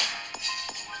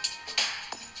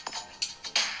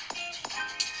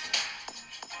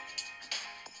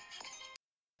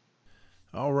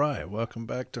right, welcome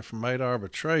back to From 8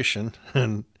 Arbitration,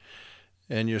 and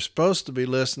you're supposed to be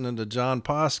listening to John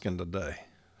Poskin today,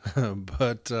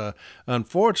 but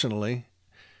unfortunately,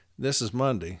 this is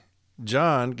Monday.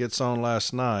 John gets on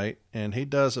last night, and he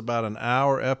does about an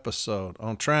hour episode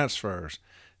on transfers.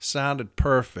 Sounded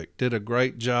perfect, did a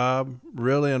great job,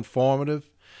 really informative,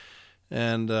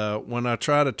 and when I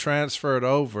try to transfer it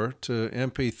over to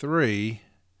MP3,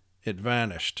 it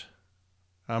vanished.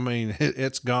 I mean,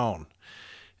 it's gone.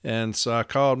 And so I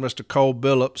called Mr. Cole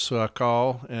Billups, who I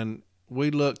call, and we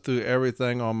looked through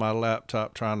everything on my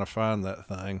laptop trying to find that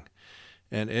thing,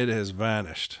 and it has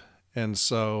vanished. And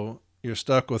so you're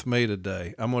stuck with me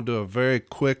today. I'm going to do a very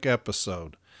quick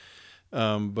episode.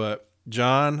 But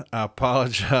John, I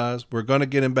apologize. We're going to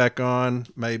get him back on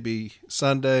maybe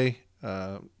Sunday,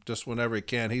 just whenever he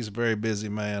can. He's a very busy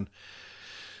man.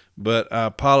 But I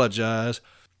apologize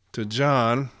to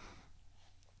John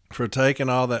for taking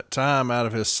all that time out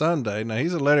of his Sunday. Now,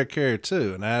 he's a letter carrier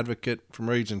too, an advocate from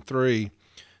Region 3,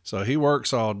 so he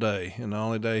works all day, and the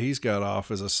only day he's got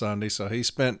off is a Sunday, so he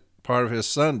spent part of his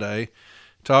Sunday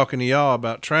talking to y'all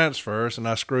about transfers, and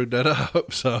I screwed that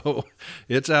up, so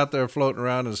it's out there floating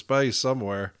around in space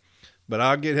somewhere. But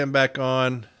I'll get him back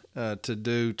on to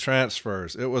do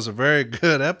transfers. It was a very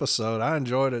good episode. I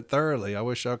enjoyed it thoroughly. I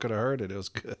wish y'all could have heard it. It was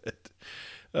good.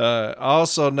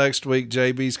 Also next week,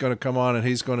 JB's going to come on and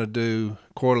he's going to do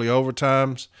quarterly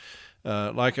overtimes.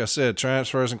 Like I said,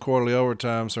 transfers and quarterly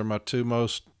overtimes are my two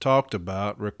most talked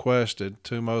about, requested,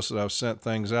 two most that I've sent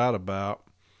things out about.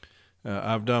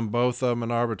 I've done both of them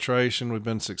in arbitration. We've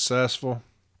been successful.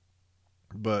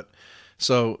 But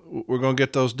so we're going to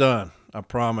get those done. I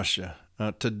promise you.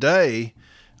 Today,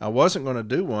 I wasn't going to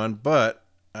do one, but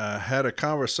I had a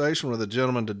conversation with a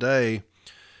gentleman today,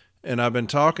 and I've been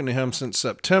talking to him since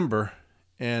September,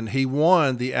 and he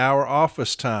won the hour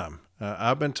office time.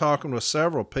 I've been talking with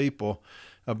several people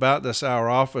about this hour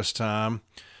office time.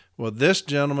 Well, this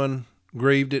gentleman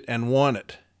grieved it and won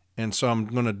it. And so I'm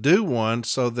going to do one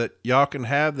so that y'all can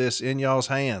have this in y'all's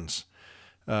hands.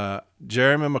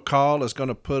 Jeremy McCall is going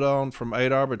to put on From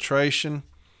 8 Arbitration,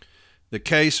 the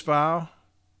case file,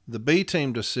 the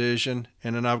B-team decision,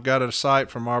 and then I've got a site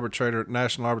from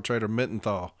National Arbitrator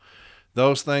Mittenthal.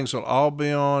 Those things will all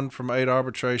be on from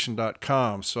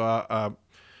 8arbitration.com. So I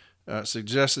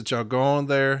suggest that y'all go on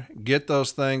there, get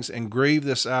those things, and grieve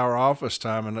this hour office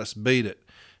time, and let's beat it.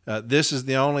 This is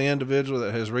the only individual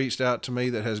that has reached out to me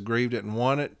that has grieved it and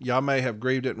won it. Y'all may have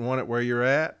grieved it and won it where you're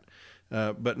at,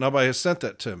 but nobody has sent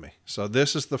that to me. So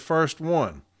this is the first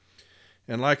one.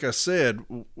 And like I said,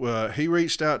 he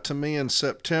reached out to me in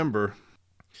September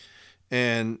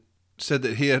and said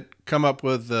that he had come up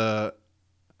with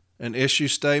an issue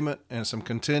statement and some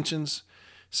contentions,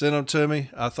 sent them to me.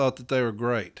 I thought that they were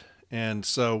great. And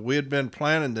so we had been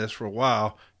planning this for a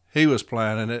while. He was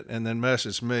planning it and then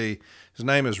messaged me. His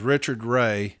name is Richard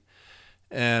Ray.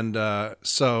 And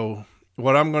so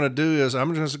what I'm going to do is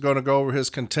I'm just going to go over his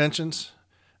contentions.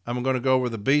 I'm going to go over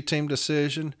the B-team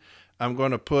decision. I'm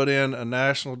going to put in a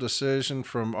national decision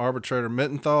from Arbitrator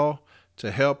Mittenthal to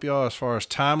help y'all as far as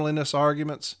timeliness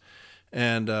arguments.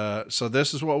 And so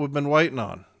this is what we've been waiting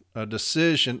on. A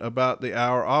decision about the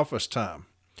hour office time.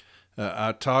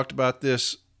 I talked about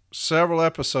this several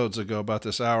episodes ago about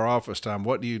this hour office time.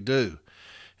 What do you do?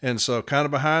 And so kind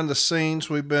of behind the scenes,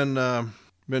 we've been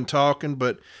talking,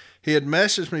 but he had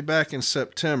messaged me back in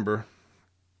September.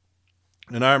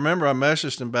 And I remember I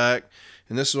messaged him back,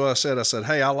 and this is what I said. I said,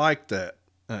 hey, I like that.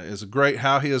 It's great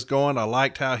how he is going. I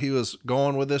liked how he was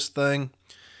going with this thing.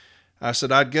 I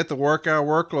said I'd get the work hour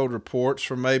workload reports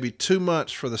for maybe 2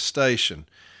 months for the station.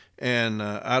 And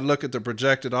I'd look at the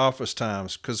projected office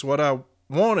times, because what I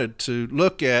wanted to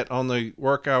look at on the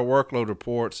work hour workload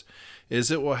reports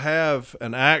is it will have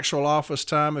an actual office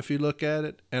time if you look at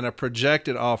it and a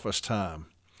projected office time.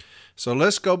 So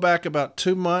let's go back about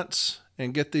 2 months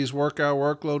and get these work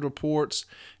hour workload reports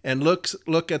and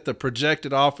look at the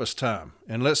projected office time.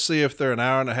 And let's see if they're an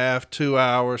hour and a half, 2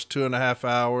 hours, 2.5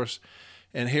 hours.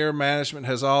 And here management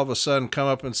has all of a sudden come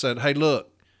up and said, hey, look,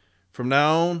 from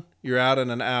now on, you're out in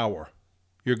an hour.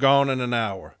 You're gone in an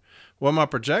hour. Well, my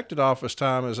projected office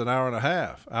time is an hour and a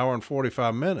half, hour and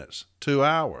 45 minutes, 2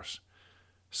 hours.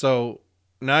 So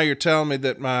now you're telling me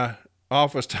that my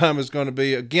office time is going to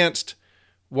be against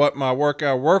what my work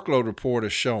hour workload report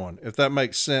is showing, if that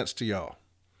makes sense to y'all.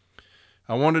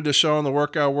 I wanted to show on the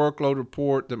work hour workload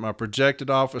report that my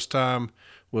projected office time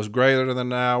was greater than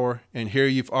an hour, and here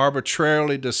you've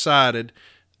arbitrarily decided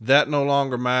that no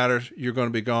longer matters. You're going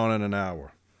to be gone in an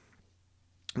hour.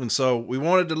 And so we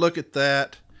wanted to look at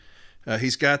that.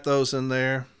 He's got those in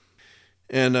there.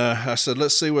 And I said,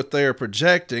 let's see what they are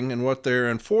projecting and what they're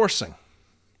enforcing.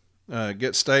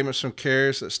 Get statements from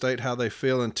carriers that state how they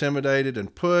feel intimidated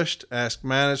and pushed. Ask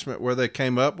management where they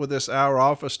came up with this hour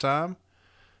office time.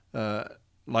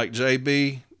 Like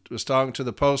JB was talking to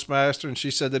the postmaster, and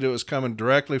she said that it was coming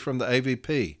directly from the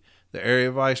AVP, the area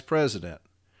vice president,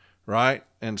 right?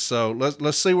 And so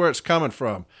let's see where it's coming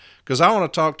from, because I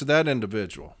want to talk to that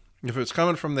individual. If it's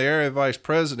coming from the area vice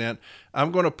president,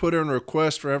 I'm going to put in a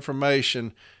request for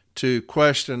information to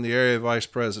question the area vice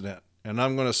president. And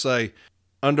I'm going to say,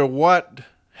 under what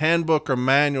handbook or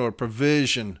manual or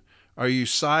provision are you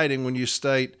citing when you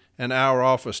state an hour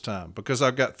office time? Because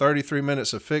I've got 33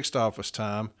 minutes of fixed office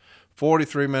time,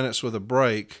 43 minutes with a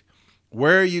break.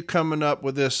 Where are you coming up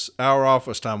with this hour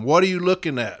office time? What are you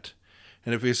looking at?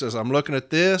 And if he says, I'm looking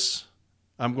at this,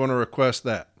 I'm going to request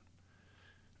that.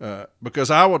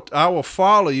 Because I will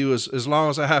follow you as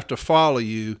long as I have to follow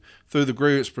you through the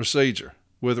grievance procedure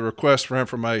with a request for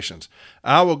information.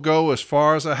 I will go as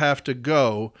far as I have to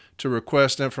go to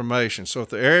request information. So if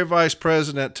the area vice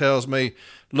president tells me,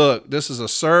 look, this is a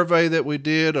survey that we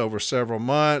did over several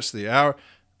months,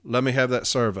 let me have that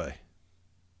survey.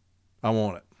 I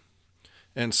want it.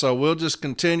 And so we'll just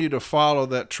continue to follow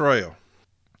that trail.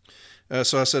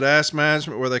 So I said, ask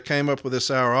management where they came up with this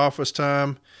hour office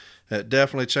time. That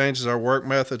definitely changes our work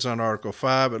methods on Article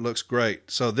 5. It looks great.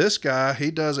 So this guy,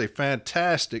 he does a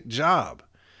fantastic job.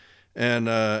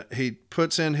 And he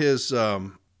puts in his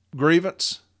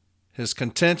grievance, his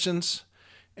contentions,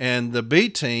 and the B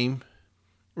team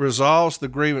resolves the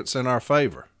grievance in our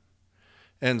favor.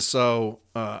 And so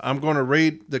I'm going to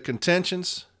read the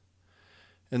contentions,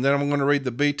 and then I'm going to read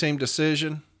the B team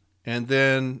decision, and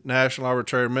then National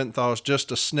Arbitrator Menthol's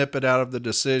just a snippet out of the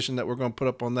decision that we're going to put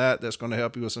up on that. That's going to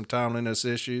help you with some timeliness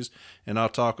issues, and I'll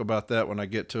talk about that when I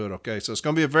get to it. Okay, so it's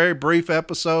going to be a very brief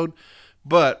episode,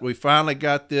 but we finally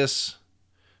got this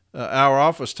hour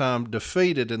office time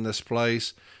defeated in this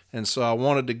place, and so I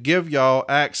wanted to give y'all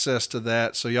access to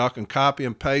that so y'all can copy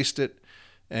and paste it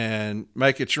and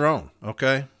make it your own.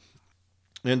 Okay,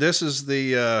 and this is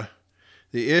the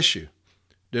issue.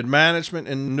 Did management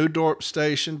in New Dorp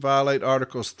Station violate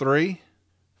Articles 3,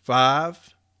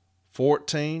 5,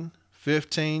 14,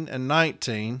 15, and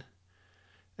 19,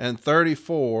 and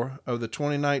 34 of the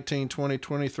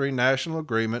 2019-2023 National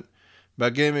Agreement by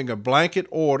giving a blanket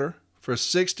order for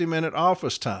 60-minute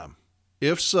office time?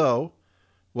 If so,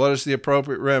 what is the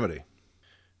appropriate remedy?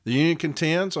 The union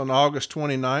contends on August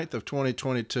 29th of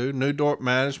 2022, New Dorp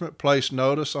management placed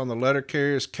notice on the letter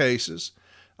carrier's cases.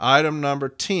 Item number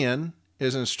 10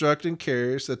 is instructing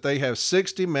carriers that they have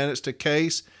 60 minutes to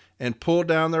case and pull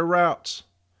down their routes.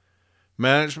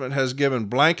 Management has given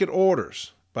blanket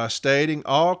orders by stating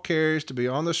all carriers to be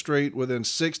on the street within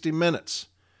 60 minutes.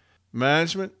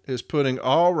 Management is putting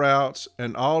all routes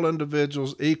and all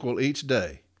individuals equal each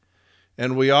day.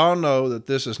 And we all know that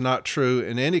this is not true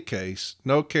in any case.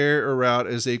 No carrier or route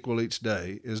is equal each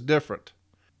day, is different.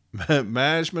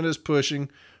 Management is pushing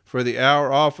for the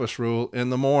hour office rule in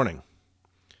the morning.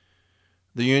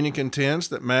 The union contends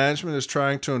that management is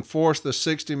trying to enforce the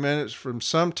 60 minutes from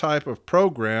some type of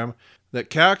program that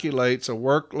calculates a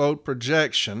workload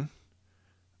projection.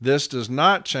 This does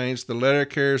not change the letter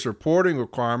carrier's reporting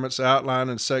requirements outlined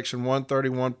in Section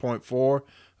 131.4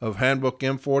 of Handbook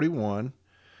M41,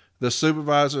 the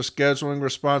supervisor's scheduling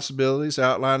responsibilities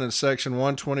outlined in Section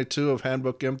 122 of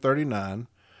Handbook M39,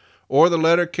 or the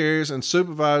letter carrier's and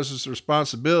supervisor's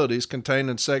responsibilities contained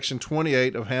in Section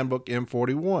 28 of Handbook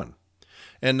M41.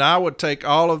 And I would take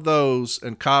all of those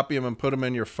and copy them and put them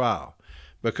in your file.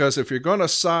 Because if you're going to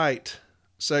cite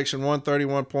Section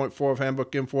 131.4 of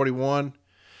Handbook M41,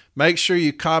 make sure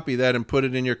you copy that and put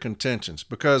it in your contentions.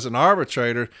 Because an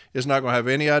arbitrator is not going to have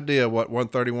any idea what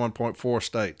 131.4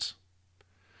 states.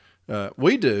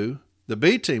 We do. The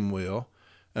B team will.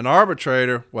 An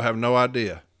arbitrator will have no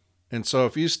idea. And so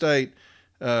if you state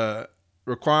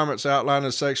requirements outlined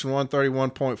in Section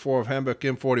 131.4 of Handbook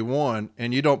M41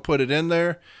 and you don't put it in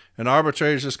there, an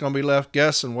arbitrator is just going to be left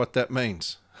guessing what that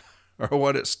means or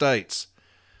what it states.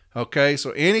 Okay,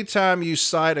 so anytime you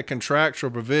cite a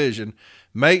contractual provision,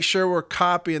 make sure we're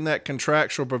copying that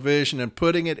contractual provision and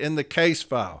putting it in the case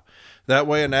file. That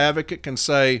way an advocate can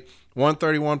say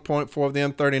 131.4 of the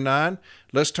M39.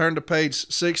 Let's turn to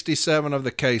page 67 of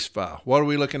the case file. What are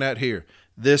we looking at here?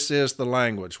 This is the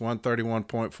language,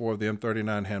 131.4 of the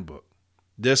M39 handbook.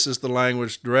 This is the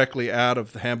language directly out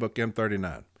of the handbook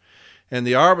M39. And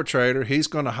the arbitrator, he's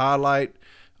going to highlight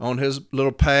on his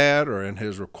little pad or in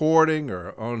his recording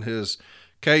or on his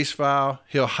case file,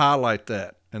 he'll highlight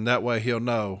that. And that way he'll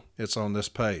know it's on this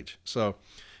page. So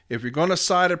if you're going to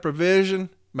cite a provision,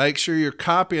 make sure you're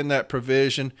copying that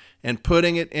provision and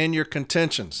putting it in your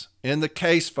contentions, in the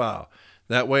case file.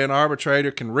 That way an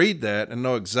arbitrator can read that and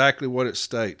know exactly what it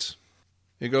states.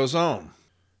 It goes on.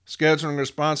 Scheduling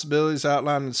responsibilities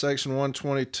outlined in Section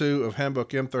 122 of Handbook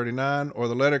M39, or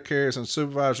the letter carrier's and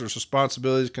supervisor's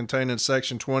responsibilities contained in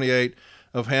Section 28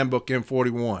 of Handbook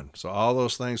M41. So all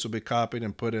those things will be copied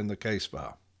and put in the case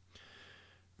file.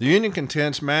 The union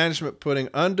contends management putting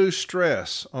undue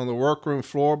stress on the workroom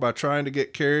floor by trying to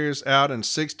get carriers out in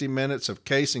 60 minutes of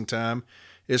casing time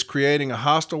is creating a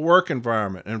hostile work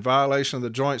environment in violation of the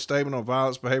Joint Statement on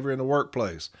Violence Behavior in the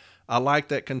Workplace. I like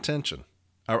that contention.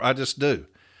 I just do.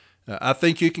 I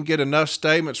think you can get enough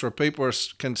statements where people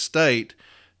can state,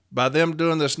 by them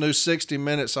doing this new 60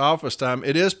 minutes office time,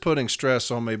 it is putting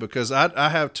stress on me because I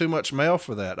have too much mail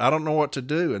for that. I don't know what to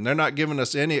do, and they're not giving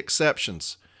us any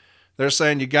exceptions. They're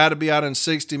saying you got to be out in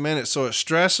 60 minutes, so it's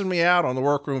stressing me out on the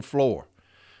workroom floor.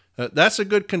 That's a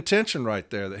good contention right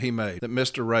there that he made, that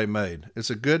Mr. Ray made.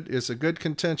 It's a good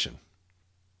contention.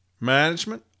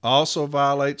 Management also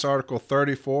violates Article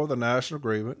 34 of the National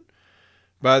Agreement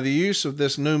by the use of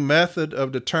this new method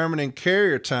of determining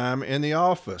carrier time in the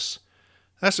office.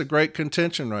 That's a great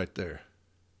contention right there.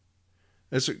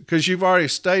 It's because you've already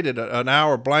stated an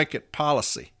hour blanket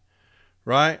policy,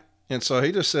 right? And so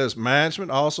he just says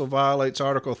management also violates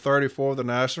Article 34 of the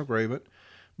National Agreement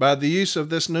by the use of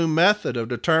this new method of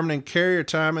determining carrier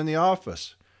time in the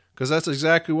office, because that's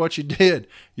exactly what you did.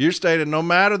 You stated no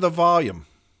matter the volume,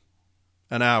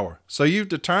 an hour. So you've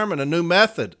determined a new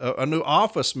method, a new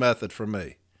office method for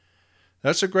me.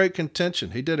 That's a great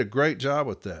contention. He did a great job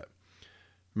with that.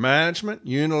 Management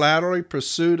unilaterally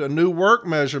pursued a new work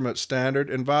measurement standard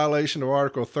in violation of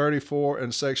Article 34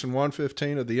 and Section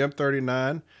 115 of the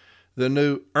M39. The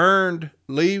new earned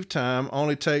leave time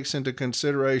only takes into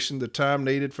consideration the time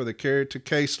needed for the carrier to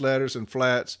case letters and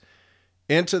flats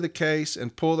into the case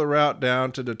and pull the route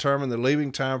down to determine the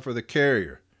leaving time for the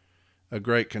carrier. A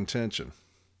great contention.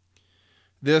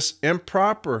 This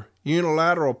improper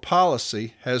unilateral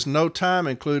policy has no time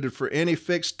included for any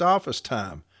fixed office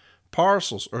time,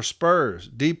 parcels or spurs,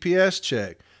 DPS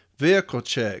check, vehicle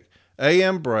check,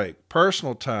 AM break,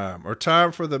 personal time, or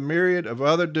time for the myriad of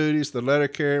other duties the letter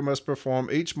carrier must perform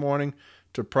each morning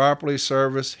to properly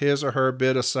service his or her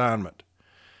bid assignment.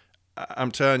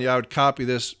 I'm telling you, I would copy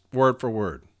this word for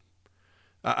word.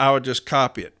 I would just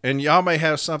copy it. And y'all may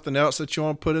have something else that you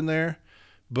want to put in there,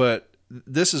 but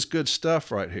this is good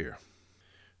stuff right here.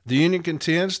 The union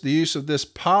contends the use of this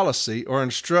policy or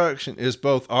instruction is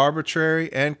both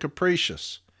arbitrary and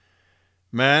capricious.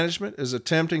 Management is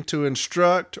attempting to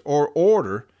instruct or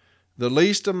order the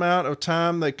least amount of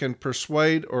time they can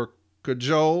persuade or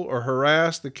cajole or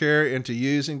harass the carrier into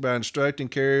using by instructing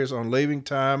carriers on leaving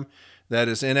time that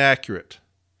is inaccurate,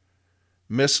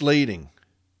 misleading,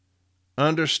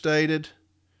 understated,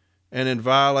 and in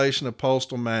violation of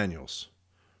postal manuals.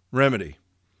 Remedy: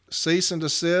 cease and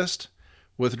desist.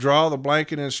 Withdraw the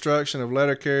blanket instruction of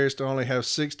letter carriers to only have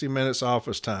 60 minutes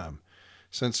office time.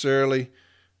 Sincerely,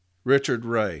 Richard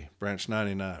Ray, Branch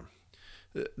 99.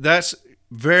 That's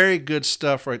very good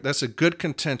stuff, right? That's a good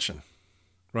contention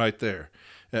right there.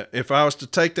 If I was to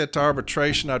take that to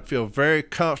arbitration, I'd feel very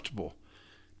comfortable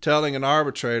telling an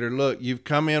arbitrator, look, you've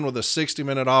come in with a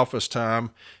 60-minute office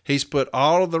time. He's put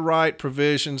all of the right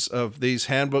provisions of these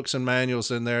handbooks and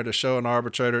manuals in there to show an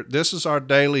arbitrator, this is our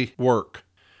daily work.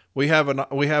 We have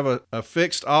a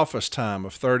fixed office time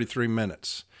of 33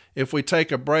 minutes. If we take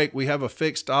a break, we have a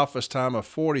fixed office time of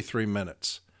 43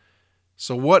 minutes.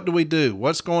 So what do we do?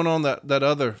 What's going on that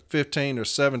other 15 or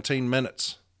 17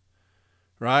 minutes,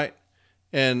 right?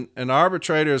 And an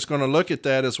arbitrator is going to look at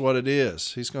that as what it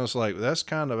is. He's going to say, that's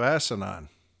kind of asinine.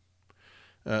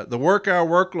 The work-hour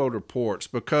workload reports,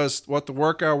 because what the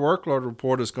work-hour workload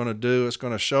report is going to do, is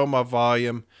going to show my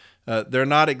volume. They're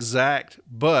not exact,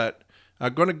 but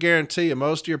I'm going to guarantee you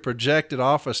most of your projected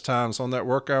office times on that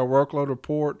work-hour workload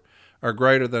report are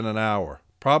greater than an hour,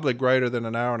 probably greater than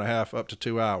an hour and a half, up to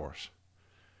 2 hours.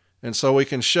 And so we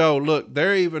can show, look,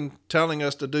 they're even telling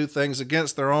us to do things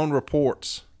against their own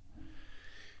reports.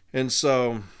 And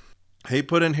so he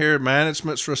put in here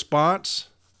management's response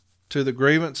to the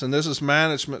grievance, and this is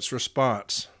management's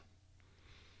response.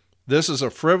 This is a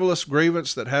frivolous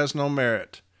grievance that has no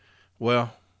merit.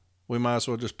 Well, we might as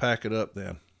well just pack it up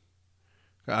then.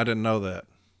 I didn't know that.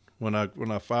 When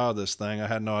I filed this thing, I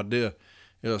had no idea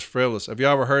it was frivolous. Have you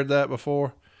ever heard that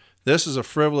before? This is a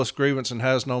frivolous grievance and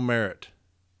has no merit.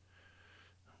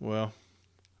 Well,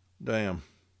 damn.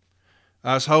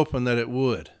 I was hoping that it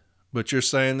would. But you're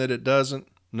saying that it doesn't?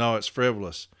 No, it's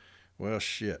frivolous. Well,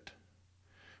 shit.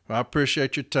 Well, I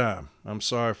appreciate your time. I'm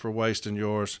sorry for wasting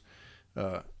yours.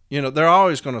 They're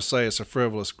always going to say it's a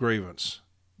frivolous grievance.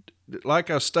 Like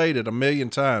I've stated a million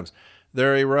times,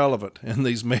 they're irrelevant in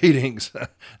these meetings.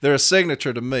 They're a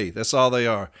signature to me. That's all they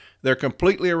are. They're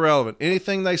completely irrelevant.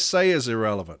 Anything they say is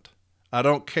irrelevant. I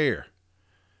don't care.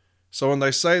 So when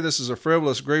they say this is a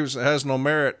frivolous grievance that has no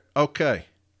merit, okay,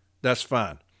 that's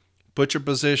fine. Put your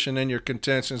position and your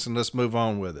contentions and let's move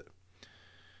on with it.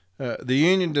 The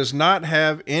union does not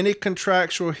have any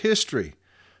contractual history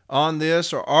on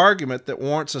this or argument that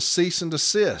warrants a cease and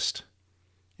desist.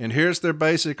 And here's their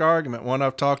basic argument, one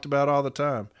I've talked about all the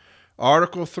time.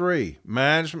 Article 3,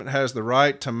 management has the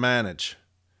right to manage.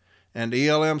 And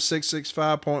ELM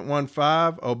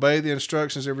 665.15, obey the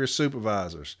instructions of your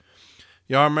supervisors.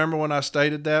 Y'all remember when I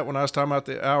stated that when I was talking about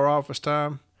the hour office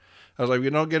time? I was like, if you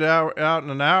don't get out in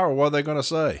an hour, what are they going to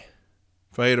say?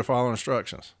 Failure to follow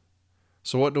instructions.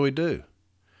 So what do we do?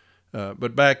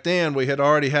 But back then, we had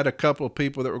already had a couple of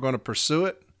people that were going to pursue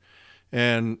it,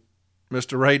 and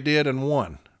Mr. Ray did and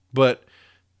won. But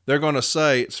they're going to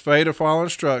say it's failure to follow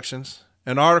instructions,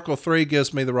 and Article 3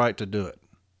 gives me the right to do it.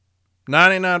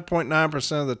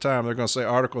 99.9% of the time, they're going to say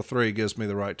Article 3 gives me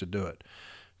the right to do it.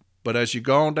 But as you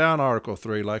go on down Article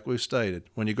 3, like we've stated,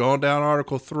 when you go on down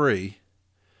Article 3,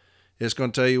 it's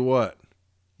going to tell you what?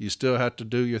 You still have to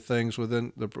do your things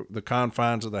within the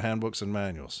confines of the handbooks and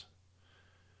manuals.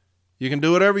 You can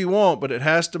do whatever you want, but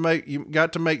you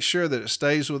got to make sure that it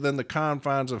stays within the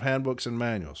confines of handbooks and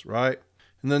manuals, right?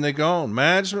 And then they go on.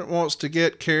 Management wants to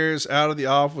get carriers out of the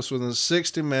office within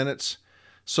 60 minutes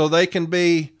so they can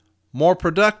be more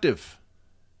productive.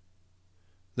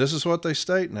 This is what they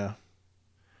state now.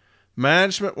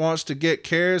 Management wants to get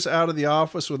carriers out of the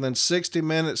office within 60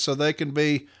 minutes so they can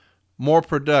be more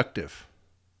productive.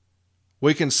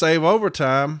 We can save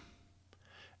overtime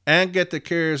and get the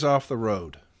carriers off the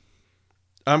road.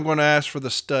 I'm going to ask for the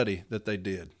study that they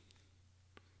did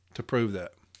to prove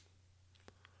that.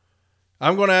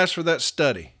 I'm going to ask for that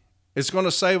study. It's going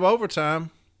to save overtime.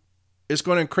 It's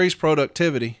going to increase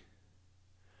productivity.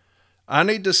 I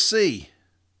need to see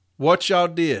what y'all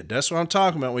did. That's what I'm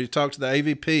talking about when you talk to the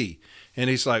AVP. And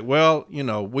he's like, well,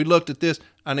 we looked at this.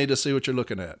 I need to see what you're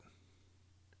looking at.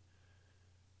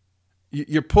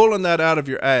 You're pulling that out of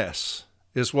your ass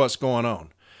is what's going on.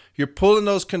 You're pulling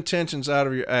those contentions out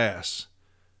of your ass.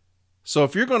 So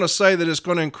if you're going to say that it's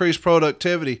going to increase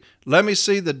productivity, let me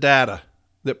see the data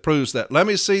that proves that. Let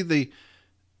me see the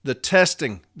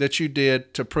testing that you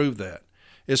did to prove that.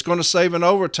 It's going to save in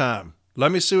overtime.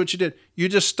 Let me see what you did. You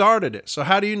just started it. So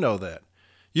how do you know that?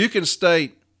 You can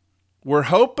state, we're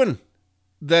hoping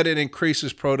that it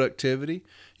increases productivity.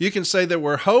 You can say that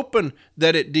we're hoping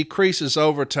that it decreases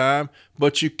overtime,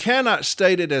 but you cannot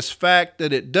state it as fact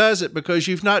that it does it because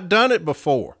you've not done it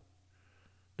before.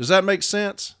 Does that make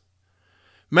sense?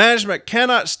 Management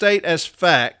cannot state as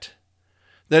fact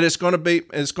that it's going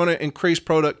to increase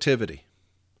productivity.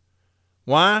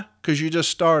 Why? Because you just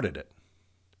started it.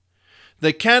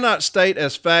 They cannot state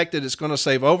as fact that it's going to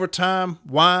save overtime.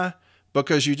 Why?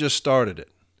 Because you just started it.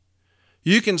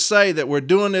 You can say that we're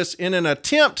doing this in an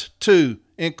attempt to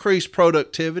increase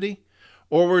productivity,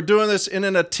 or we're doing this in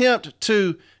an attempt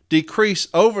to decrease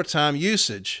overtime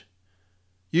usage.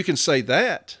 You can say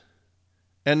that,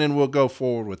 and then we'll go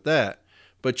forward with that.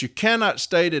 But you cannot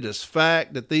state it as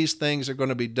fact that these things are going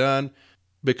to be done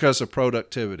because of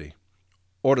productivity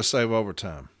or to save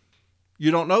overtime. You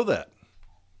don't know that.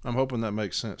 I'm hoping that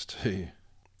makes sense to you.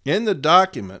 In the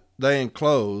document they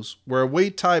enclose, where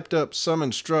we typed up some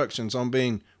instructions on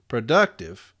being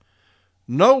productive,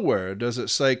 nowhere does it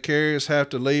say carriers have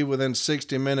to leave within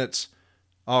 60 minutes,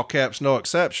 all caps, no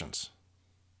exceptions.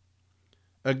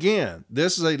 Again,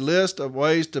 this is a list of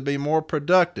ways to be more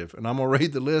productive, and I'm going to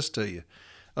read the list to you.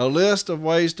 A list of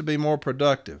ways to be more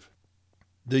productive.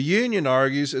 The union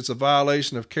argues it's a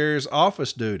violation of carriers'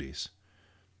 office duties,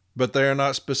 but they are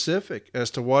not specific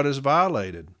as to what is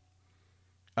violated.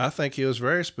 I think he was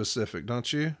very specific,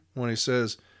 don't you? When he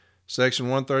says Section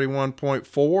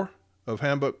 131.4 of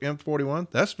Handbook M41,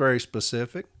 that's very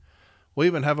specific. We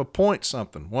even have a point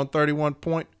something,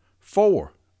 131.4.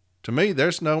 To me,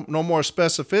 there's no more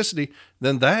specificity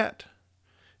than that.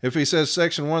 If he says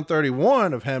Section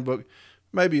 131 of Handbook,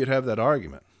 maybe you'd have that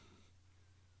argument.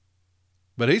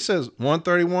 But he says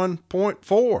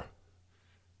 131.4.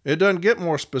 It doesn't get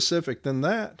more specific than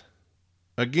that.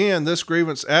 Again, this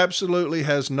grievance absolutely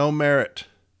has no merit.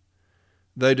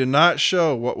 They do not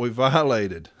show what we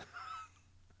violated.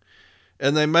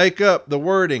 And they make up the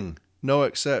wording, no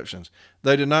exceptions.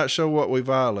 They do not show what we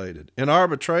violated. In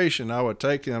arbitration, I would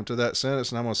take them to that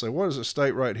sentence and I'm going to say, what does it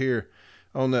state right here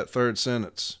on that third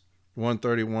sentence?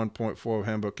 131.4 of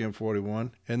Handbook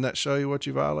M41. Isn't that show you what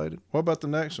you violated? What about the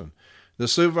next one? The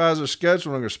supervisor's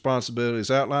scheduling responsibilities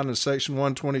outlined in Section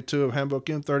 122 of Handbook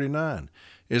M39.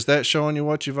 Is that showing you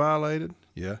what you violated?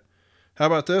 Yeah. How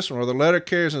about this one? Are the letter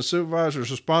carriers and supervisor's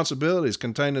responsibilities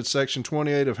contained in Section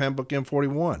 28 of Handbook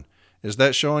M41? Is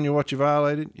that showing you what you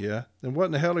violated? Yeah. Then what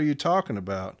in the hell are you talking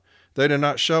about? They do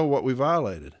not show what we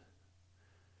violated.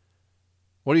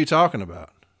 What are you talking about?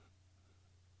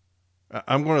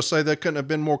 I'm going to say they couldn't have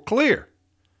been more clear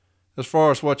as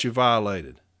far as what you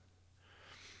violated.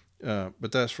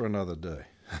 But that's for another day.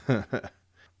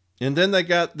 And then they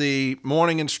got the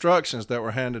morning instructions that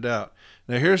were handed out.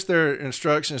 Now, here's their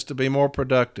instructions to be more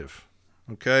productive.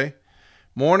 Okay?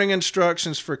 Morning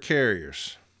instructions for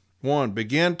carriers. 1,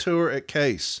 begin tour at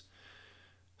case.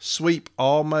 Sweep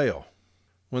all mail.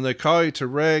 When they call you to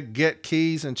reg, get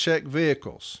keys and check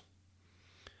vehicles.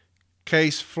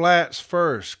 Case flats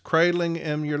first, cradling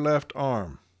in your left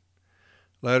arm.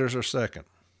 Letters are second.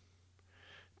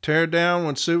 Tear down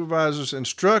when supervisors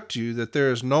instruct you that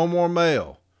there is no more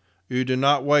mail. You do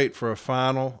not wait for a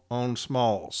final on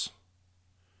smalls.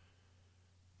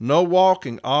 No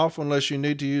walking off unless you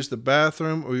need to use the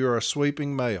bathroom or you are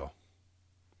sweeping mail.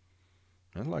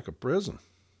 That's like a prison.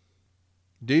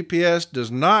 DPS does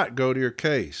not go to your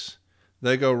case.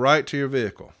 They go right to your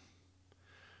vehicle.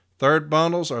 Third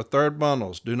bundles are third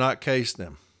bundles. Do not case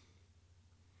them.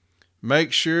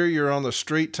 Make sure you're on the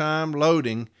street time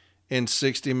loading in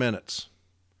 60 minutes.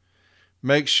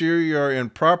 Make sure you are in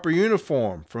proper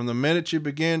uniform from the minute you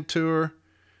begin tour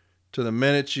to the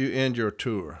minute you end your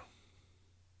tour.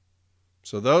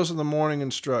 So those are the morning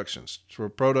instructions for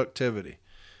productivity.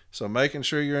 So making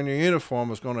sure you're in your uniform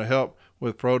is going to help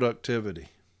with productivity,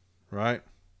 right?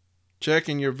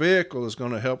 Checking your vehicle is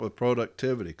going to help with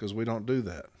productivity because we don't do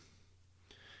that.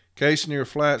 Casing your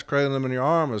flats, cradling them in your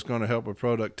arm is going to help with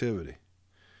productivity.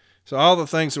 So all the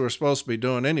things that we're supposed to be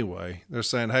doing anyway, they're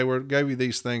saying, hey, we gave you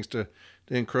these things to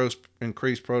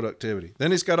increase productivity. Then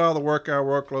he's got all the work hour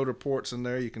workload reports in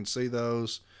there. You can see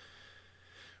those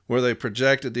where they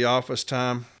projected the office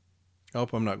time. I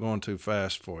hope I'm not going too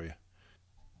fast for you.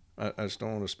 I just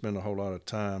don't want to spend a whole lot of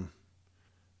time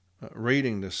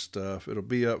reading this stuff. It'll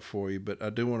be up for you, but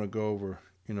I do want to go over,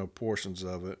 portions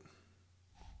of it.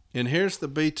 And here's the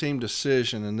B team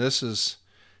decision,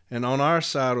 and on our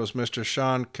side was Mr.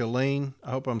 Sean Killeen.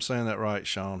 I hope I'm saying that right,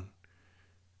 Sean.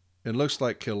 It looks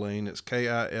like Killeen. It's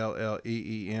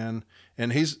Killeen.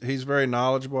 And he's very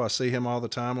knowledgeable. I see him all the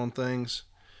time on things.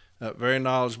 Very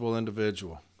knowledgeable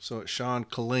individual. So it's Sean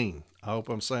Killeen. I hope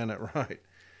I'm saying that right.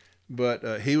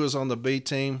 But he was on the B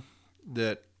team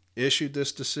that issued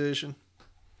this decision.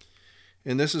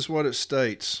 And this is what it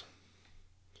states.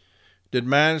 Did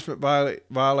management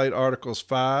violate Articles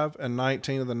 5 and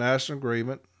 19 of the National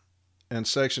Agreement and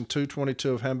Section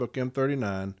 222 of Handbook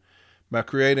M39 by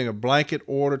creating a blanket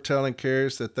order telling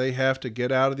carriers that they have to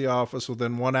get out of the office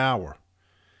within 1 hour?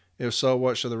 If so,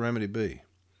 what shall the remedy be?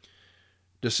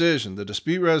 Decision. The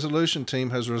dispute resolution team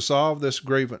has resolved this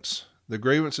grievance. The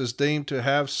grievance is deemed to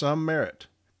have some merit.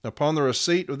 Upon the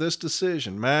receipt of this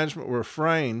decision, management will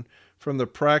refrain from the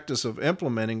practice of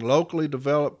implementing locally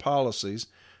developed policies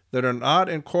that are not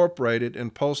incorporated in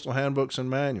postal handbooks and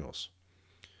manuals.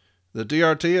 The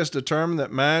DRT has determined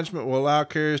that management will allow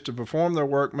carriers to perform their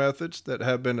work methods that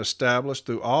have been established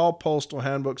through all postal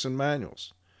handbooks and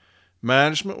manuals.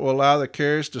 Management will allow the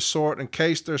carriers to sort and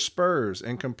case their spurs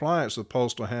in compliance with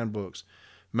postal handbooks.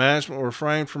 Management will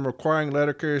refrain from requiring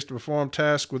letter carriers to perform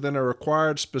tasks within a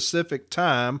required specific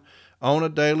time on a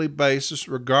daily basis,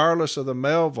 regardless of the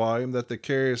mail volume that the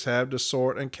carriers have to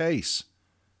sort and case.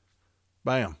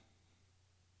 Bam.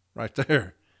 Right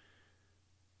there.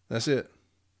 That's it.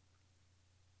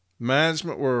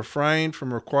 Management will refrain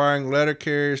from requiring letter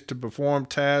carriers to perform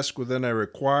tasks within a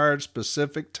required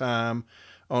specific time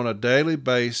on a daily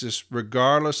basis,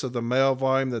 regardless of the mail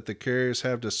volume that the carriers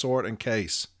have to sort and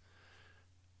case.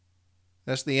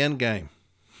 That's the end game.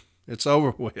 It's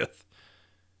over with.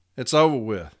 It's over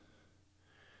with.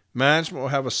 Management will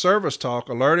have a service talk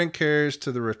alerting carriers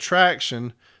to the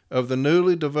retraction of the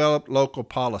newly developed local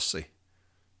policy.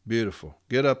 Beautiful.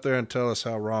 Get up there and tell us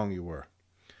how wrong you were.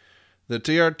 The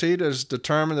TRT has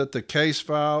determined that the case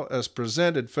file as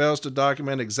presented fails to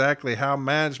document exactly how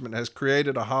management has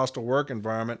created a hostile work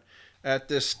environment at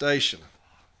this station.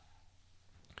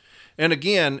 And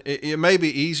again, it may be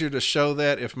easier to show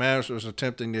that if management was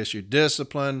attempting to issue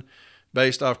discipline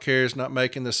based off carriers not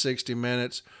making the 60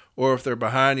 minutes, or if they're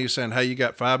behind you saying, hey, you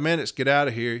got 5 minutes, get out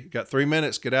of here. You got 3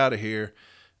 minutes, get out of here.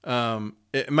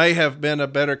 It may have been a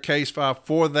better case file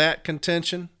for that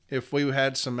contention if we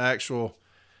had some actual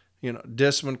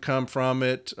discipline come from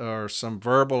it or some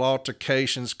verbal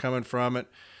altercations coming from it.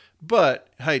 But,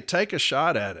 hey, take a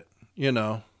shot at it.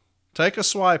 take a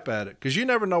swipe at it, because you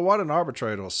never know what an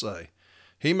arbitrator will say.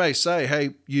 He may say,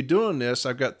 hey, you doing this,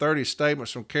 I've got 30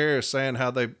 statements from carriers saying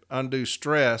how they undo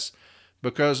stress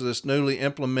because of this newly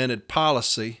implemented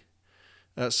policy.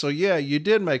 So yeah, you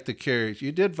did make the carriers,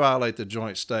 you did violate the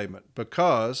joint statement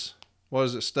because, what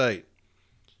does it state?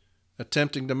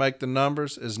 Attempting to make the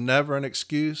numbers is never an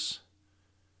excuse,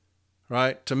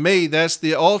 right? To me, that's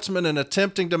the ultimate in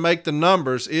attempting to make the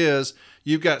numbers is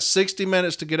you've got 60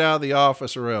 minutes to get out of the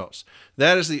office or else.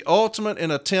 That is the ultimate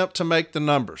in attempt to make the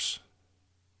numbers.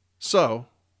 So,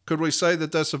 could we say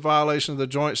that that's a violation of the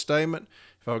joint statement?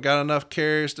 If I've got enough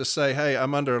carriers to say, hey,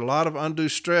 I'm under a lot of undue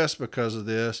stress because of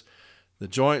this, the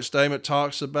joint statement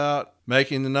talks about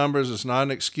making the numbers is not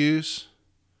an excuse,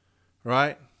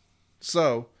 right?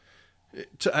 So,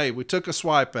 hey, we took a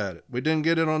swipe at it. We didn't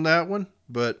get it on that one,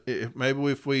 but maybe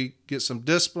if we get some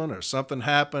discipline or something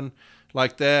happen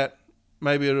like that,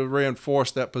 maybe it'll reinforce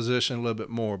that position a little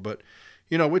bit more. But,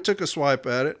 we took a swipe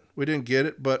at it. We didn't get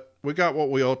it, but we got what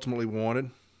we ultimately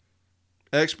wanted.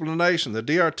 Explanation. The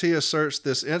DRT asserts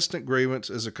this instant grievance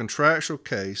is a contractual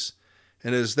case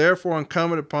and it is therefore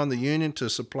incumbent upon the union to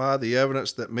supply the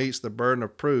evidence that meets the burden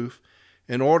of proof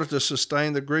in order to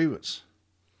sustain the grievance.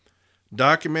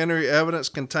 Documentary evidence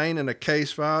contained in a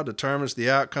case file determines the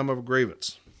outcome of a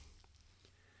grievance.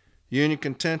 Union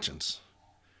contentions.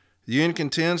 The union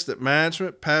contends that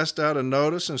management passed out a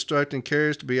notice instructing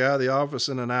carriers to be out of the office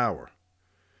in an hour.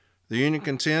 The union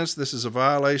contends this is a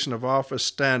violation of office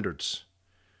standards.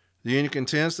 The union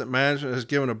contends that management has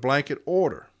given a blanket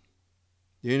order.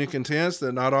 The union contends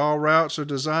that not all routes are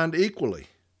designed equally.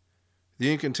 The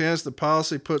union contends the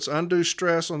policy puts undue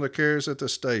stress on the carriers at the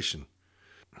station.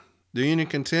 The union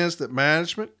contends that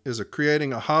management is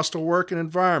creating a hostile working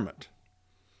environment.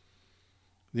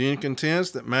 The union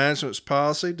contends that management's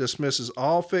policy dismisses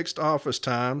all fixed office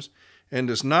times and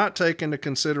does not take into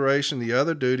consideration the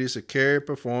other duties a carrier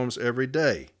performs every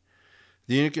day.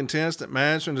 The union contends that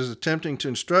management is attempting to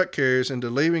instruct carriers into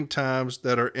leaving times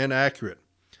that are inaccurate.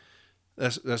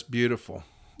 That's beautiful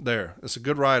there. It's a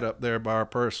good write-up there by our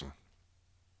person.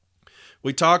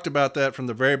 We talked about that from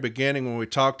the very beginning when we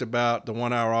talked about the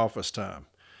 1 hour office time.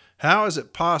 How is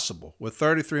it possible with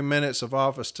 33 minutes of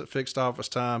fixed office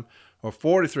time or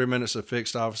 43 minutes of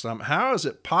fixed office time? How is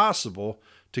it possible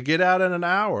to get out in an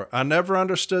hour? I never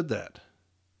understood that.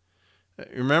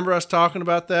 Remember us talking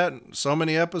about that so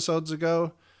many episodes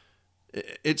ago?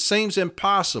 It seems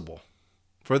impossible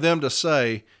for them to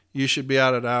say you should be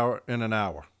out in an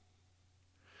hour.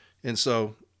 And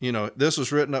so, this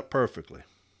was written up perfectly.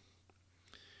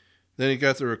 Then you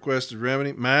got the requested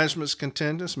remedy. Management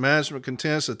contends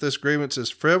that this grievance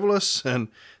is frivolous and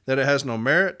that it has no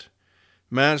merit.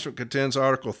 Management contends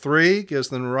Article 3 gives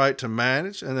them the right to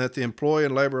manage and that the Employee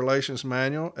and Labor Relations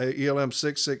Manual, ELM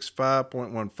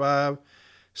 665.15,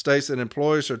 states that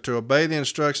employees are to obey the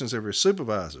instructions of their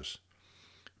supervisors.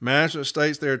 Management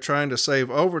states they are trying to save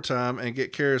overtime and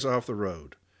get carriers off the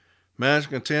road.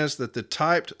 Management contends that the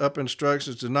typed up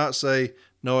instructions do not say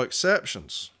no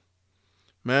exceptions.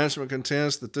 Management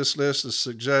contends that this list is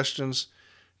suggestions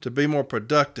to be more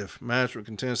productive. Management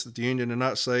contends that the union did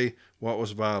not say what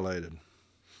was violated.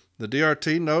 The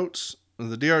DRT notes,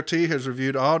 the DRT has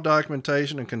reviewed all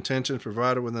documentation and contentions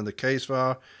provided within the case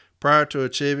file prior to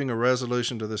achieving a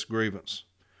resolution to this grievance.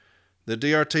 The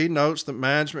DRT notes that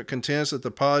management contends that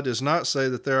the policy does not say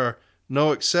that there are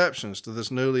no exceptions to this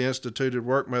newly instituted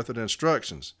work method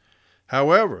instructions.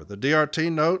 However, the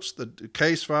DRT notes that the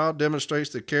case file demonstrates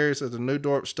that carriers at the New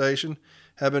Dorp station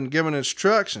have been given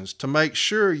instructions to make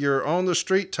sure you're on the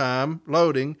street time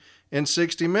loading in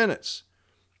 60 minutes.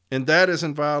 And that is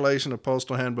in violation of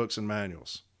postal handbooks and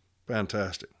manuals.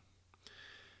 Fantastic.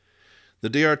 The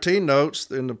DRT notes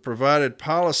in the provided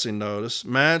policy notice,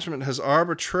 management has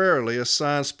arbitrarily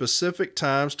assigned specific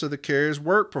times to the carrier's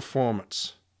work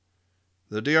performance.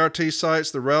 The DRT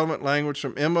cites the relevant language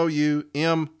from MOU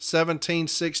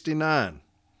M1769.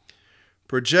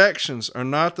 Projections are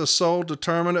not the sole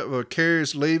determinant of a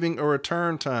carrier's leaving or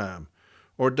return time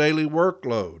or daily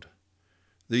workload.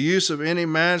 The use of any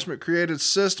management-created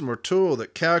system or tool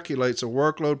that calculates a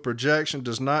workload projection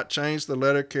does not change the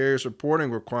letter carrier's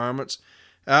reporting requirements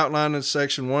outlined in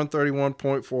Section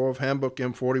 131.4 of Handbook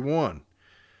M41.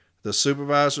 The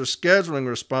supervisor's scheduling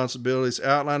responsibilities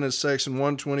outlined in Section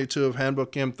 122 of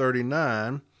Handbook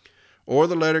M39, or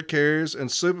the letter carrier's and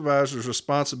supervisor's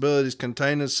responsibilities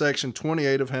contained in Section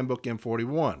 28 of Handbook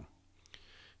M41.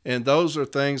 And those are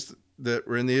things that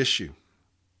were in the issue.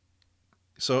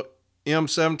 So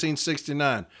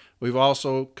M1769, we've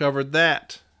also covered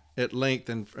that at length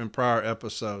in prior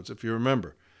episodes, if you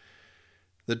remember.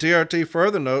 The DRT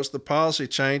further notes the policy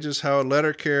changes how a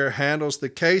letter carrier handles the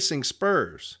casing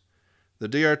spurs. The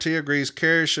DRT agrees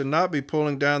carriers should not be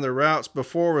pulling down their routes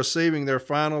before receiving their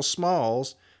final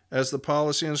smalls as the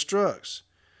policy instructs.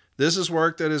 This is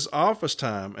work that is office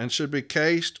time and should be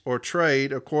cased or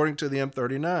trayed according to the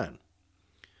M39.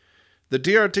 The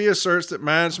DRT asserts that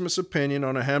management's opinion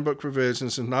on a handbook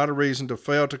provisions is not a reason to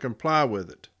fail to comply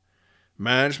with it.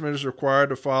 Management is required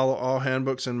to follow all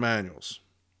handbooks and manuals.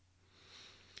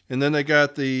 And then they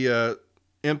got the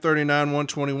M39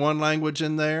 121 language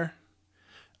in there.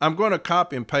 I'm going to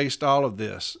copy and paste all of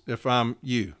this if I'm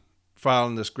you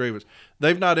filing this grievance.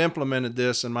 They've not implemented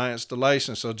this in my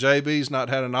installation, so JB's not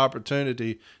had an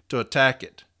opportunity to attack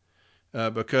it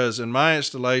because in my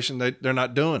installation, they're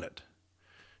not doing it.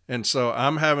 And so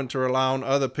I'm having to rely on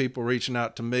other people reaching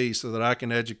out to me so that I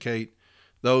can educate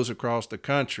those across the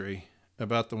country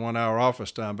about the 1 hour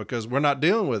office time because we're not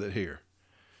dealing with it here.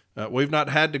 We've not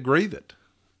had to grieve it.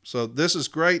 So this is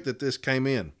great that this came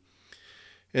in.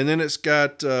 And then it's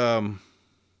got JCAM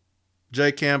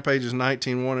pages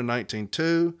 19.1 and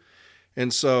 19.2.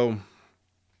 And so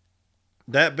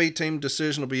that B-team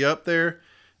decision will be up there.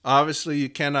 Obviously, you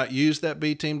cannot use that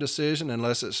B-team decision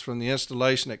unless it's from the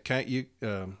installation that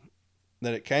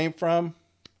it came from.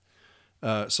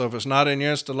 So if it's not in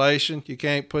your installation, you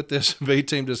can't put this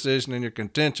B-team decision in your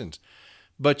contentions.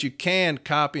 But you can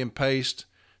copy and paste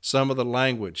some of the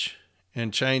language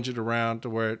and change it around to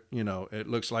where it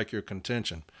looks like your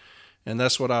contention. And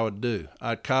that's what I would do.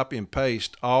 I'd copy and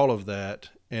paste all of that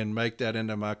and make that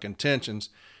into my contentions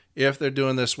if they're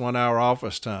doing this 1 hour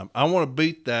office time. I want to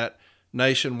beat that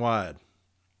nationwide.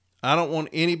 I don't want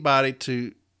anybody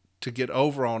to get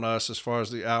over on us as far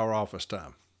as the hour office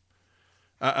time.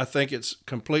 I think it's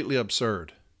completely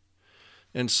absurd.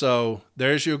 And so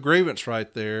there's your grievance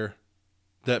right there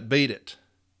that beat it,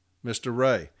 Mr.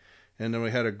 Ray. And then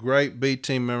we had a great B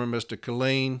team member, Mr.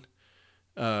 Colleen,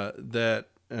 that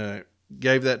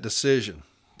gave that decision.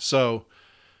 So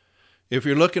if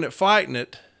you're looking at fighting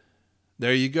it,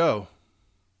 there you go.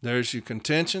 There's your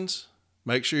contentions.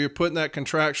 Make sure you're putting that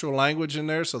contractual language in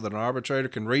there so that an arbitrator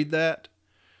can read that.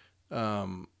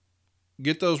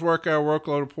 Get those work hour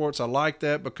workload reports. I like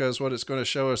that because what it's going to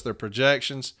show us their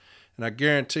projections. And I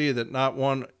guarantee you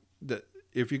that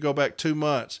if you go back 2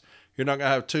 months, you're not going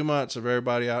to have 2 months of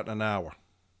everybody out in an hour.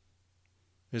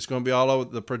 It's going to be all over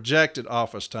the projected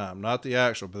office time, not the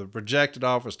actual, but the projected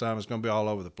office time is going to be all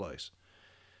over the place.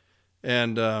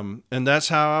 And that's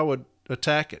how I would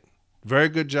attack it. Very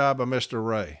good job by Mr.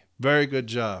 Ray. Very good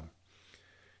job.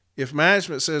 If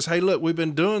management says, hey, look, we've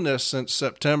been doing this since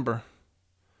September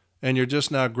and you're just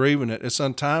now grieving it, it's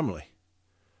untimely.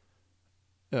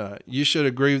 You should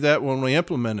have grieved that when we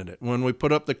implemented it, when we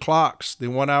put up the clocks, the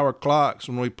 1 hour clocks,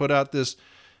 when we put out this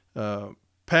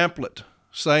pamphlet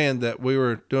saying that we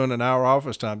were doing an hour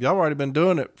office time. Y'all already been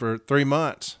doing it for 3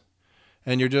 months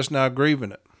and you're just now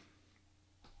grieving it.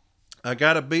 I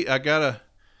got a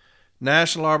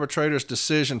national arbitrator's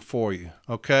decision for you,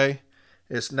 okay?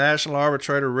 It's National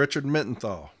Arbitrator Richard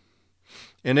Mittenthal.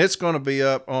 And it's going to be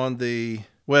up on the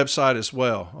website as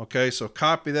well, okay? So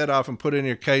copy that off and put it in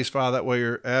your case file. That way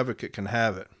your advocate can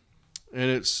have it.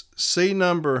 And it's C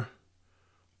number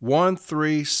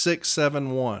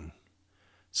 13671.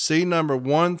 C number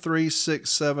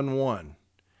 13671.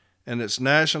 And it's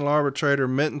National Arbitrator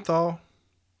Mittenthal.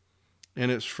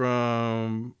 And it's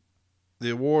from... The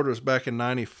award was back in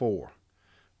 94,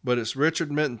 but it's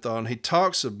Richard Mittenthal, and he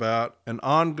talks about an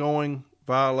ongoing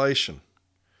violation.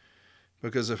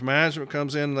 Because if management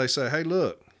comes in and they say, hey,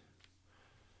 look,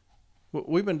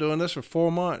 we've been doing this for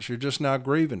 4 months. You're just now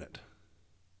grieving it.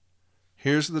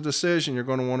 Here's the decision you're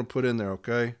going to want to put in there,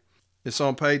 okay? It's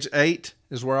on page 8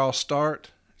 is where I'll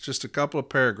start. It's just a couple of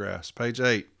paragraphs. Page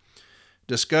 8.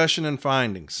 Discussion and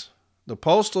findings. The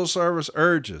Postal Service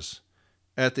urges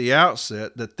at the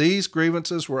outset that these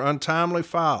grievances were untimely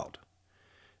filed.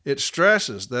 It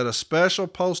stresses that a special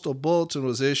postal bulletin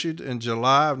was issued in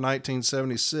July of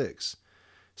 1976,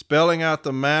 spelling out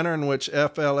the manner in which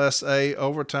FLSA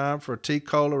overtime for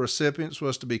T-COLA recipients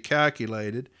was to be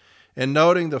calculated, and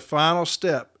noting the final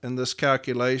step in this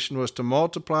calculation was to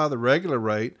multiply the regular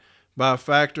rate by a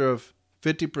factor of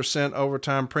 50%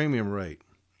 overtime premium rate.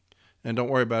 And don't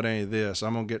worry about any of this.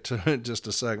 I'm going to get to it in just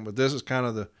a second, but this is kind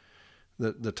of the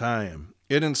tie-in.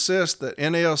 It insists that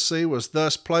NALC was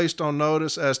thus placed on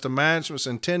notice as to management's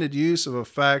intended use of a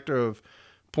factor of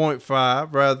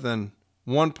 0.5 rather than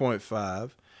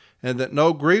 1.5, and that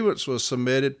no grievance was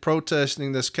submitted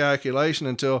protesting this calculation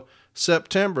until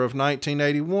September of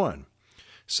 1981.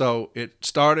 So it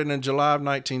started in July of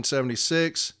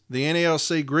 1976. The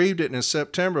NALC grieved it in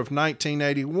September of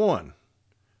 1981.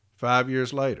 5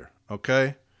 years later,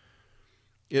 okay?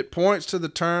 It points to the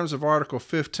terms of Article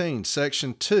 15,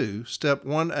 Section 2, Step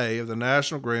 1A of the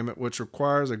National Agreement, which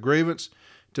requires a grievance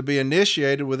to be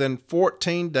initiated within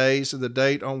 14 days of the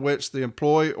date on which the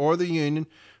employee or the union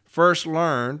first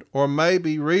learned or may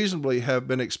be reasonably have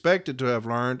been expected to have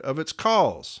learned of its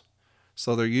cause.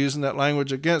 So they're using that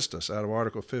language against us out of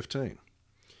Article 15.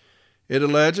 It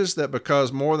alleges that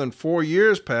because more than 4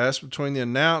 years passed between the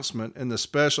announcement in the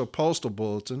Special Postal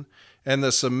Bulletin and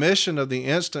the submission of the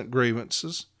instant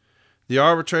grievances, the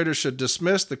arbitrator should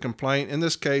dismiss the complaint in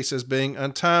this case as being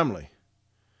untimely.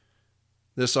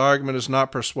 This argument is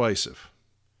not persuasive.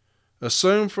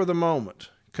 Assume for the moment,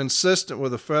 consistent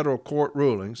with the federal court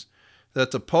rulings,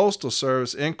 that the Postal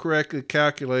Service incorrectly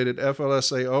calculated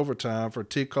FLSA overtime for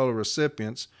TCOLA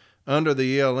recipients under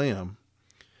the ELM.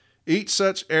 Each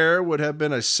such error would have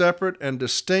been a separate and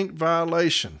distinct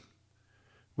violation.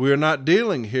 We are not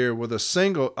dealing here with a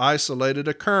single isolated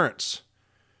occurrence.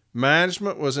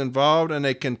 Management was involved in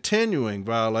a continuing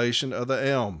violation of the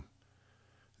ELM.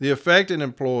 The affected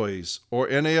employees, or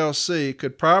NALC,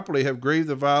 could properly have grieved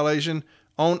the violation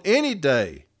on any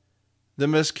day the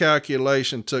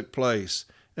miscalculation took place,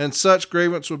 and such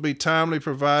grievance would be timely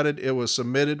provided it was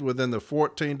submitted within the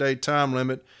 14-day time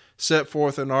limit set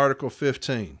forth in Article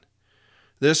 15.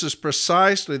 This is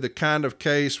precisely the kind of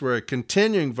case where a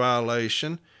continuing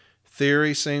violation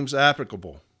theory seems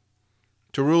applicable.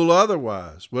 To rule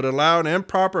otherwise would allow an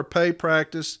improper pay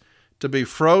practice to be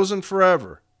frozen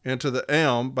forever into the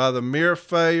ELM by the mere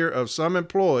failure of some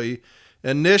employee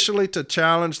initially to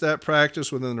challenge that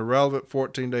practice within the relevant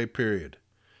 14-day period.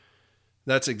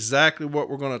 That's exactly what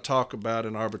we're going to talk about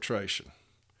in arbitration.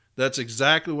 That's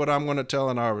exactly what I'm going to tell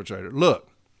an arbitrator. Look,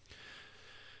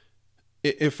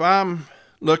 if I'm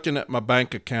looking at my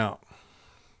bank account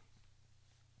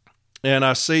and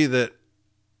I see that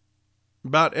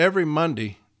about every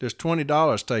Monday there's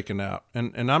 $20 taken out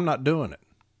and I'm not doing it,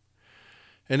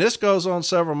 and this goes on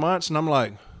several months, and I'm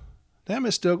like, damn,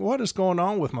 what is going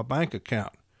on with my bank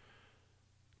account?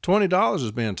 $20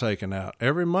 is being taken out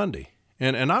every Monday,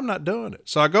 and I'm not doing it.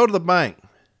 So I go to the bank,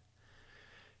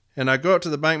 and I go up to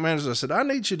the bank manager. I said, I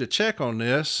need you to check on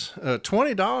this.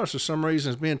 $20 for some reason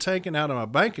is being taken out of my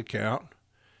bank account,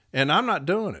 and I'm not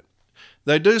doing it.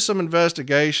 They do some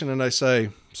investigation, and they say,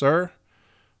 sir,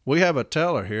 we have a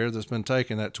teller here that's been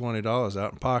taking that $20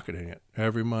 out and pocketing it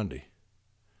every Monday.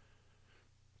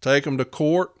 Take them to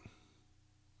court,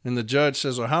 and the judge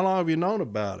says, well, how long have you known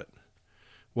about it?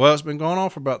 Well, it's been going on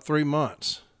for about 3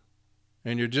 months,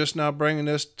 and you're just now bringing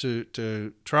this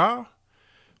to trial?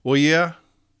 Well, yeah.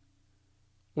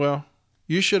 Well,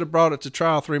 you should have brought it to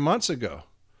trial 3 months ago.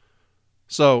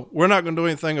 So we're not going to do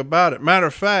anything about it. Matter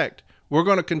of fact, we're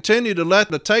going to continue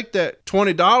to take that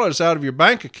 $20 out of your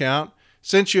bank account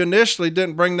since you initially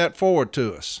didn't bring that forward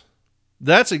to us.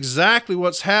 That's exactly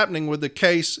what's happening with the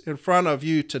case in front of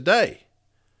you today.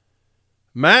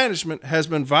 Management has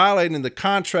been violating the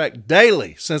contract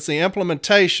daily since the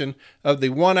implementation of the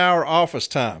 1-hour office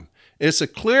time. It's a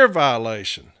clear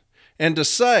violation. And to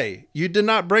say you did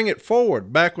not bring it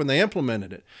forward back when they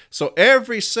implemented it. So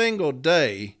every single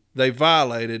day they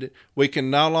violated it, we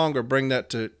can no longer bring that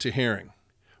to hearing.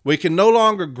 We can no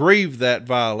longer grieve that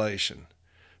violation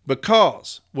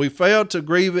because we failed to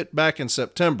grieve it back in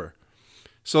September.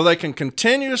 So they can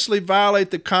continuously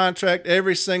violate the contract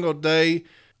every single day,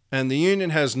 and the union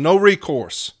has no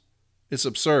recourse. It's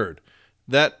absurd.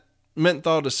 That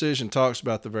Menthol decision talks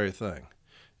about the very thing.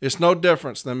 It's no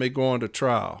difference than me going to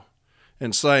trial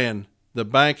and saying the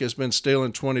bank has been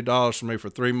stealing $20 from me for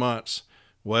 3 months.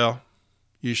 Well,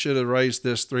 you should have raised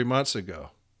this 3 months ago.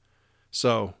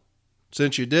 So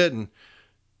since you didn't,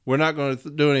 we're not going to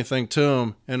do anything to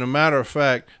them. And a matter of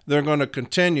fact, they're going to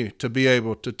continue to be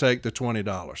able to take the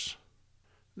 $20.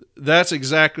 That's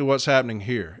exactly what's happening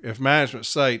here. If management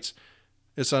states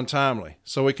it's untimely,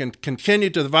 so we can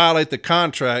continue to violate the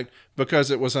contract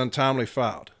because it was untimely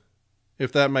filed,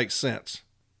 if that makes sense,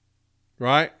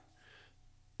 right?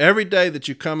 Every day that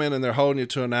you come in and they're holding you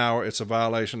to an hour, it's a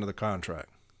violation of the contract.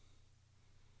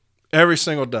 Every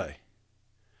single day.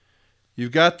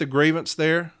 You've got the grievance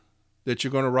there that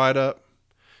you're going to write up.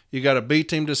 You got a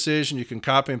B-team decision. You can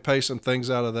copy and paste some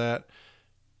things out of that.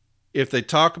 If they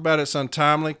talk about it's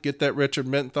untimely, get that Richard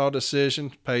Menthol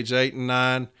decision, page 8 and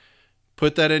 9.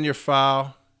 Put that in your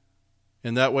file,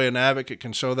 and that way an advocate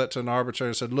can show that to an arbitrator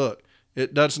and say, look,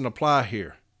 it doesn't apply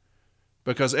here.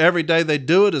 Because every day they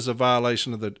do it is a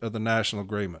violation of the national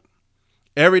agreement.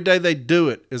 Every day they do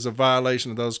it is a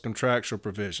violation of those contractual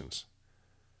provisions.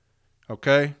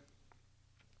 Okay?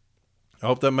 I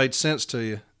hope that made sense to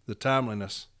you, the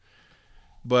timeliness.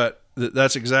 But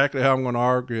That's exactly how I'm going to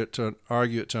argue it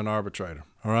to an arbitrator.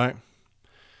 All right.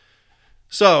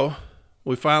 So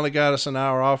we finally got us an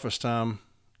hour office time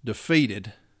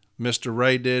defeated. Mr.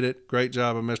 Ray did it. Great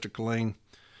job of Mr. Colleen.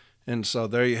 And so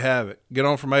there you have it. Get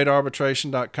on from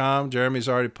 8arbitration.com. Jeremy's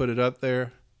already put it up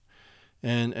there.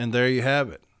 And there you have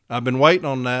it. I've been waiting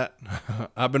on that.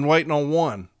 I've been waiting on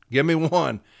one. Give me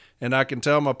one, and I can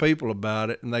tell my people about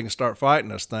it, and they can start fighting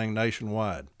this thing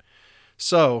nationwide.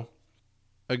 So,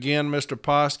 again, Mr.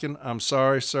 Poskin, I'm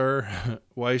sorry, sir.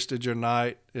 Wasted your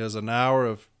night. It was an hour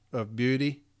of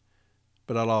beauty,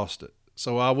 but I lost it.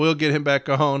 So I will get him back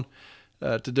on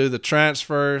to do the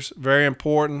transfers. Very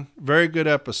important. Very good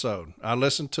episode. I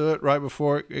listened to it right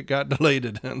before it got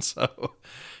deleted. And so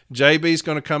JB's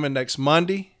going to come in next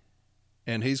Monday,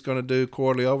 and he's going to do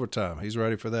quarterly overtime. He's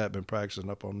ready for that. Been practicing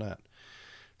up on that.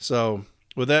 So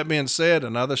with that being said,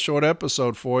 another short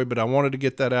episode for you, but I wanted to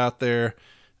get that out there.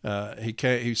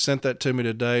 He sent that to me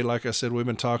today. Like I said, we've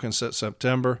been talking since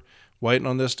September, waiting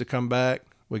on this to come back.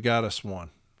 We got us one.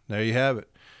 There you have it.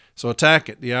 So attack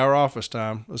it, the hour office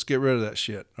time. Let's get rid of that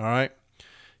shit, all right?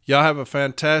 Y'all have a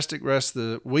fantastic rest of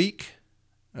the week.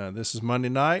 This is Monday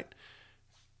night.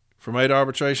 From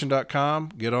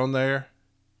 8arbitration.com, get on there.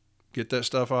 Get that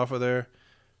stuff off of there.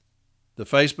 The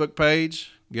Facebook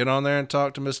page, get on there and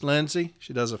talk to Miss Lindsay.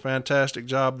 She does a fantastic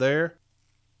job there.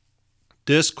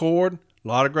 Discord, a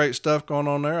lot of great stuff going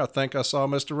on there. I think I saw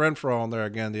Mr. Renfro on there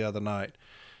again the other night,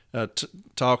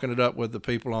 talking it up with the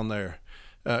people on there.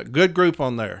 Good group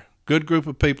on there. Good group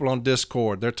of people on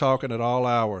Discord. They're talking at all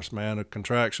hours, man, of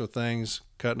contractual things,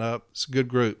 cutting up. It's a good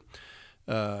group.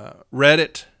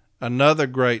 Reddit, another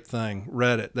great thing,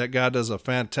 Reddit. That guy does a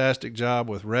fantastic job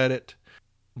with Reddit.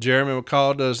 Jeremy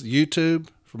McCall does YouTube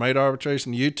from 8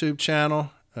 Arbitration YouTube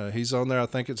channel. He's on there. I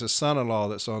think it's his son-in-law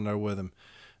that's on there with him.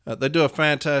 They do a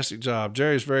fantastic job.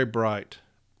 Jerry's very bright.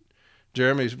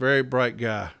 Jeremy's a very bright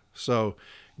guy. So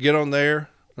get on there.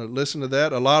 Listen to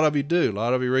that. A lot of you do. A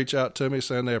lot of you reach out to me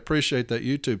saying they appreciate that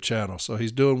YouTube channel. So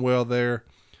he's doing well there.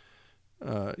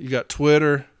 You got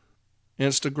Twitter,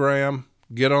 Instagram.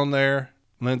 Get on there.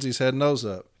 Lindsay's head and nose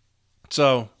up.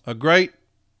 So a great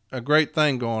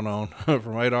thing going on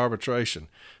from 8 Arbitration.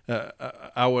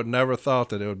 I would never thought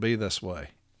that it would be this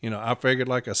way. You know, I figured,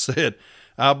 like I said,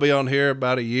 I'll be on here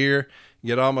about a year,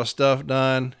 get all my stuff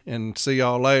done, and see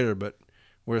y'all later. But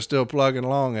we're still plugging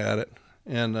along at it.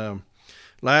 And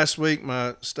last week,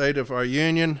 my State of Our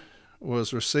Union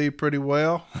was received pretty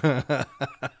well.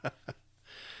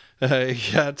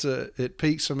 It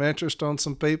piqued some interest on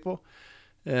some people.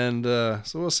 And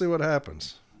so we'll see what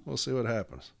happens.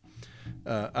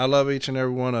 I love each and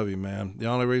every one of you, man. The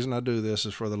only reason I do this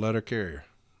is for the letter carrier.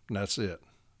 And that's it.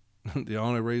 The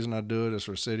only reason I do it is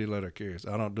for city letter carriers.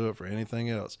 I don't do it for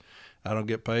anything else. I don't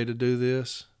get paid to do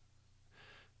this.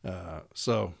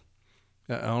 So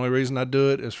the only reason I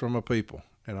do it is for my people.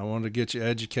 And I wanted to get you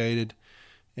educated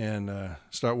and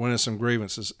start winning some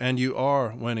grievances. And you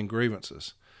are winning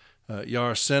grievances. You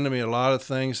are sending me a lot of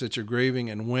things that you're grieving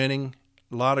and winning.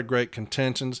 A lot of great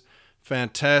contentions.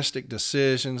 Fantastic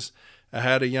decisions. I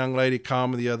had a young lady call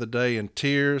me the other day in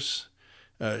tears.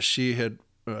 She had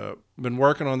been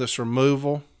working on this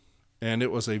removal, and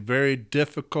it was a very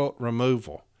difficult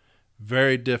removal.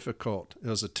 Very difficult. It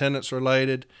was attendance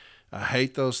related. I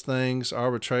hate those things.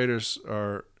 Arbitrators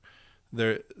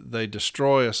they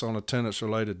destroy us on attendance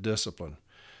related discipline.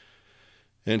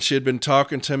 And she had been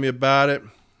talking to me about it.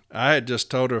 I had just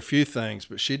told her a few things,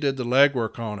 but she did the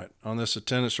legwork on it, on this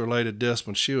attendance-related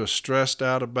discipline. She was stressed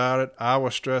out about it. I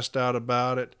was stressed out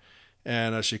about it.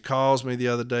 And she calls me the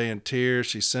other day in tears.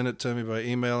 She sent it to me by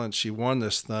email, and she won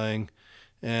this thing.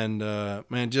 And,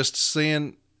 man, just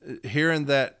hearing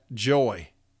that joy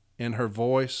in her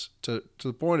voice to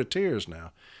the point of tears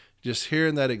now, just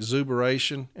hearing that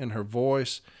exuberation in her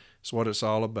voice is what it's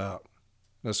all about.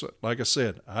 That's what, like I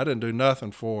said, I didn't do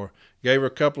nothing for her. Gave her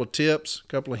a couple of tips, a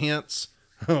couple of hints,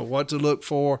 what to look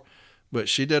for, but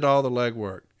she did all the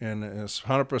legwork, and it's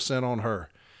 100% on her.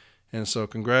 And so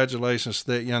congratulations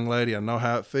to that young lady. I know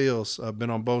how it feels. I've been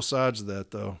on both sides of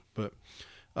that, though. But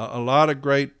a lot of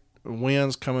great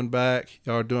wins coming back.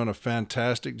 Y'all are doing a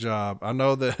fantastic job. I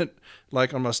know that,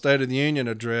 like on my State of the Union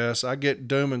address, I get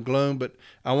doom and gloom, but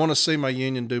I want to see my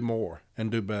union do more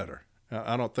and do better.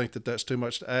 I don't think that that's too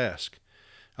much to ask.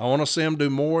 I want to see them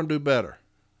do more and do better.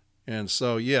 And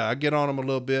so, yeah, I get on them a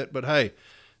little bit, but hey,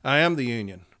 I am the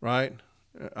union, right?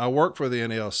 I work for the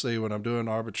NLC when I'm doing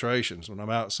arbitrations, when I'm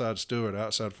outside steward,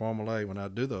 outside Formula A, when I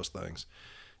do those things.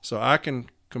 So I can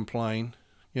complain,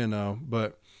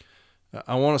 but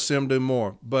I want to see them do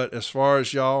more. But as far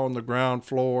as y'all on the ground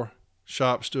floor,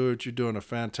 shop stewards, you're doing a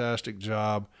fantastic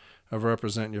job of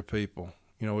representing your people.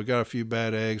 You know, we got a few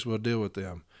bad eggs. We'll deal with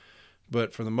them.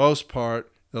 But for the most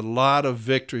part, a lot of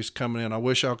victories coming in. I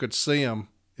wish y'all could see them.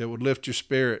 It would lift your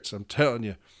spirits. I'm telling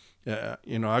you.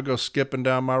 You know, I go skipping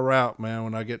down my route, man,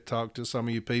 when I get to talk to some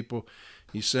of you people.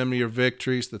 You send me your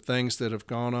victories, the things that have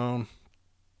gone on.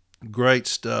 Great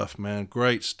stuff, man.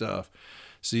 Great stuff.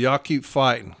 So y'all keep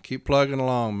fighting. Keep plugging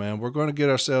along, man. We're going to get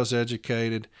ourselves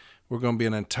educated. We're going to be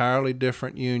an entirely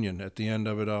different union at the end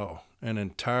of it all. An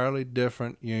entirely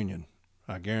different union.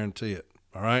 I guarantee it.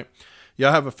 All right?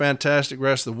 Y'all have a fantastic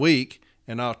rest of the week,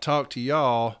 and I'll talk to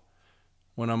y'all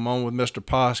when I'm on with Mr.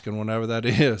 Poskin, whenever that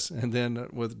is, and then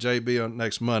with JB on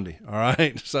next Monday. All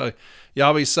right? So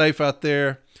y'all be safe out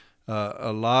there.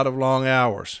 A lot of long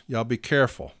hours. Y'all be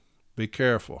careful. Be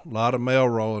careful. A lot of mail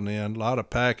rolling in, a lot of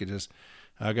packages.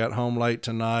 I got home late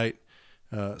tonight,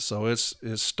 so it's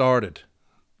started.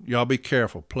 Y'all be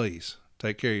careful, please.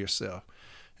 Take care of yourself.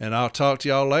 And I'll talk to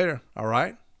y'all later. All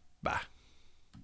right? Bye.